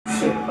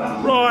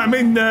Right, I'm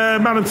in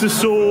Madame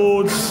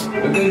Tussauds.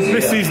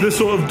 This is the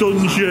sort of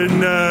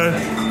dungeon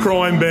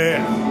crime bit.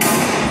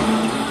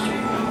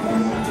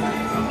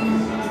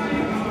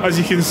 As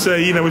you can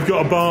see, you know, we've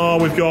got a bar,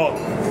 we've got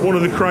one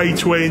of the Cray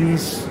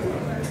twins.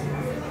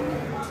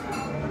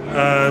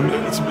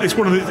 It's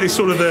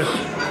sort of the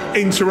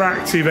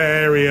interactive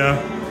area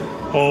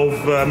of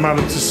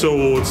Madame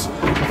Tussauds.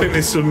 I think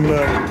there's some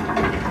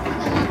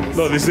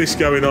look, there's this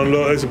going on.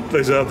 Look,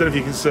 there's a I don't know if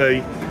you can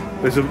see.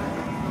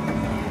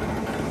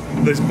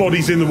 There's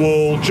bodies in the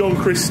wall. John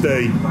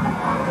Christie.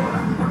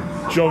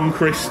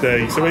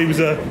 So he was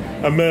a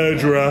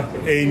murderer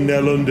in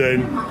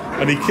London,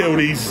 and he killed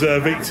his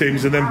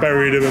victims and then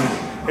buried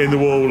them in the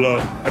wall.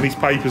 Look, and his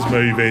paper's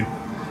moving.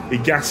 He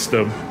gassed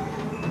them.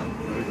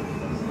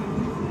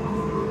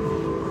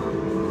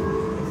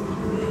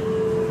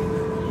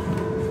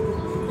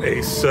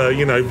 It's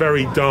you know,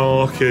 very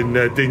dark and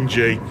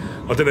dingy.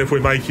 I don't know if we're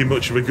making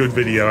much of a good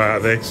video out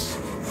of this.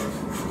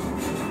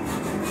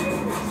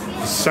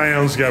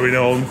 Sounds going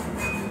on.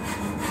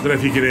 I don't know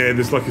if you can hear.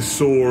 There's like a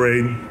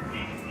soaring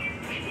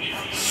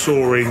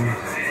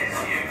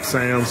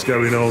sounds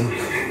going on.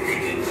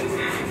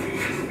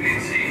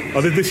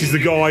 I think this is the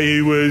guy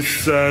who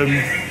was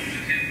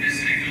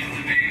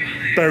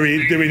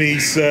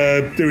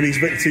doing his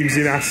victims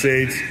in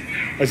acid.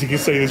 As you can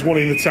see, there's one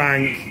in the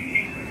tank.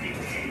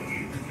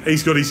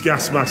 He's got his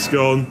gas mask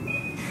on,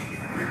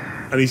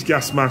 and his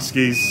gas mask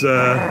is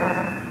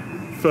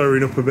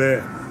furring up a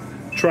bit.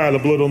 Trail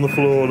of blood on the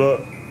floor,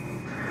 look.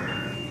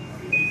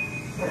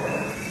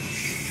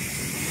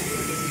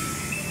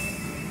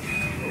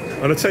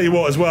 And I tell you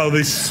what as well,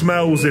 there's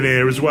smells in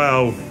here as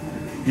well.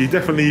 You've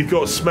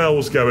got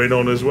smells going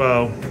on as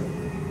well.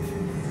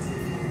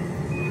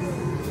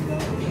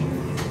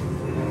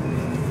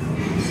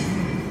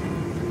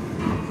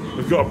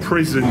 We've got a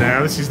prison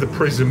now. This is the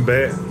prison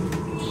bit.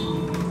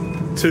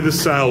 To the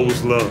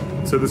cells, look.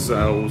 To the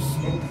cells.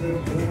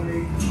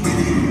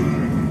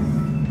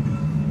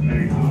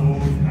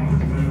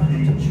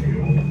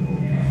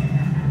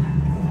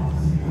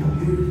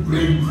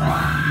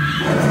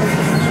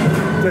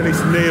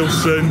 Dennis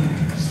Nielsen.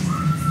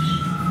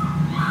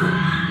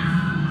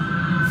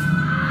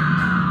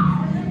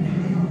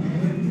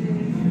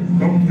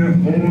 Dr.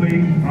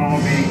 Hawley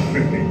Harvey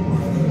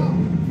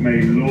Griffin,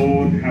 may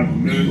Lord have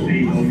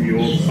mercy on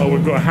your soul. Oh,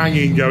 we've got a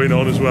hanging going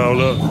on as well,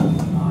 look.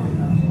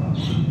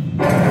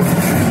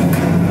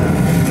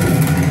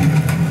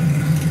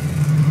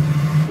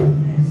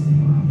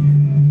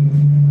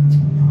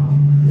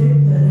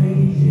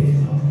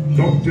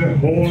 Dr.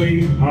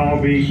 Hawley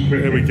Harvey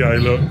Griffin. Here we go,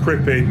 look,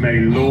 Crippin. May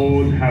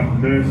Lord have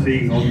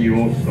mercy on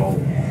your soul.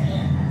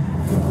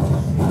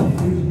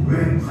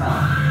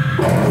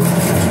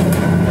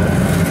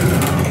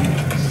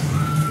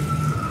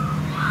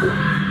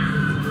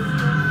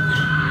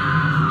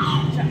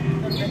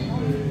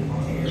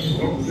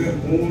 Dr.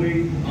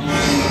 Hawley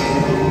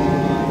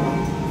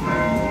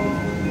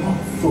What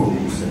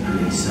fools the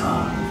police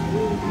are.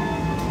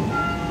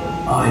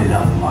 I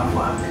love my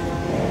work,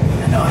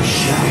 and I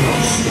shall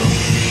not stop.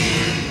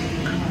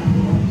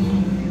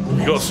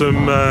 We've got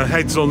some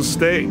heads on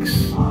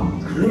sticks. I'll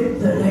clip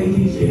the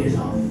lady's ears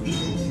off.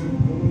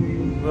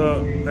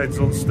 Look, heads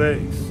on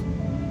sticks.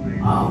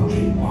 I'll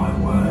keep my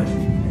word.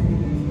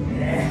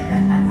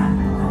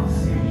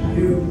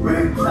 You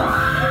break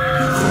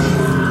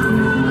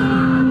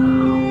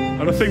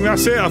And I think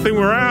that's it. I think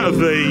we're out of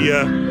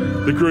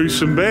the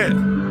gruesome bit.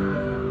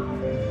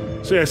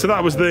 So yeah, so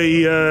that was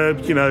the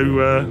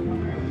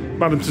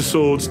Madame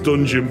Tussauds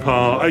dungeon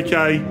part.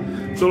 Okay,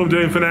 that's all I'm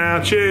doing for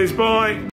now. Cheers, bye.